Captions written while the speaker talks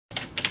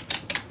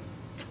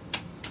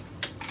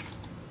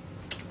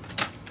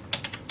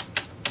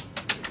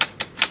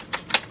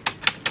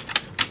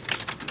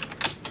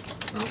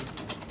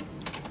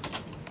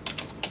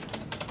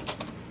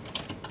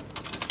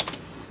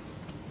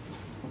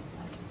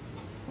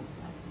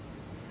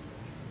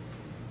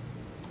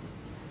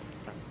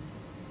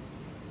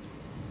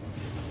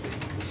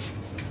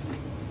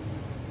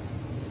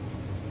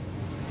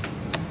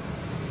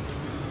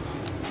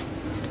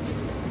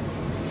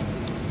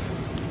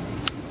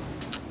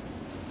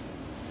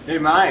Hey,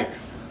 Mike.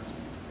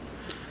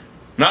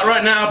 Not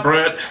right now,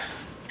 Brett.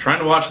 Trying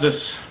to watch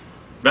this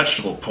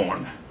vegetable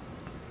porn.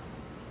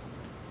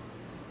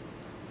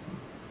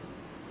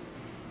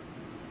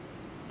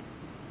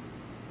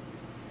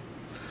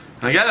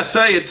 I gotta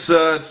say, it's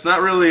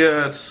not really,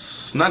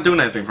 it's not doing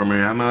anything for me.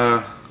 I'm,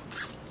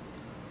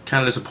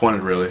 kind of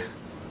disappointed, really.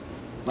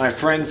 My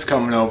friend's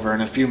coming over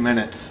in a few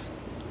minutes.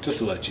 Just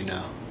to let you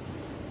know.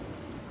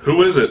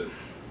 Who is it?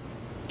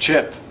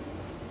 Chip.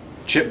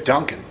 Chip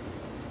Duncan.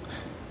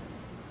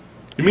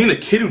 You mean the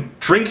kid who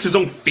drinks his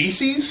own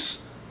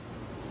feces?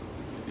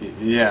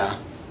 Yeah.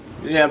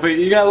 Yeah, but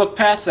you gotta look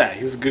past that.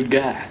 He's a good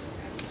guy.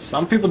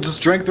 Some people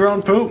just drink their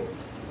own poop.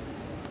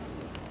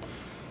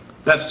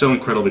 That's so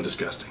incredibly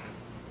disgusting.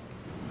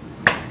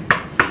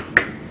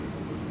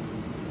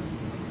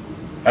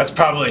 That's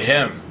probably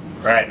him,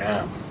 right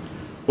now.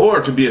 Or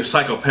it could be a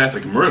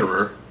psychopathic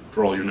murderer,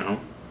 for all you know.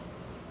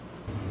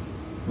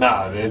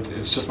 Nah,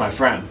 it's just my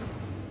friend.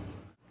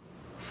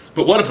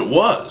 But what if it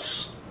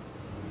was?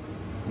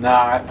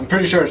 Nah, I'm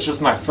pretty sure it's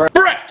just my friend.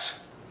 Brett!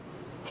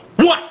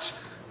 What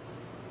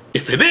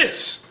if it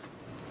is?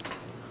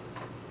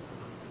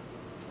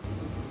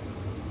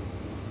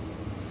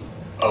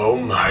 Oh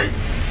my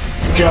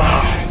God.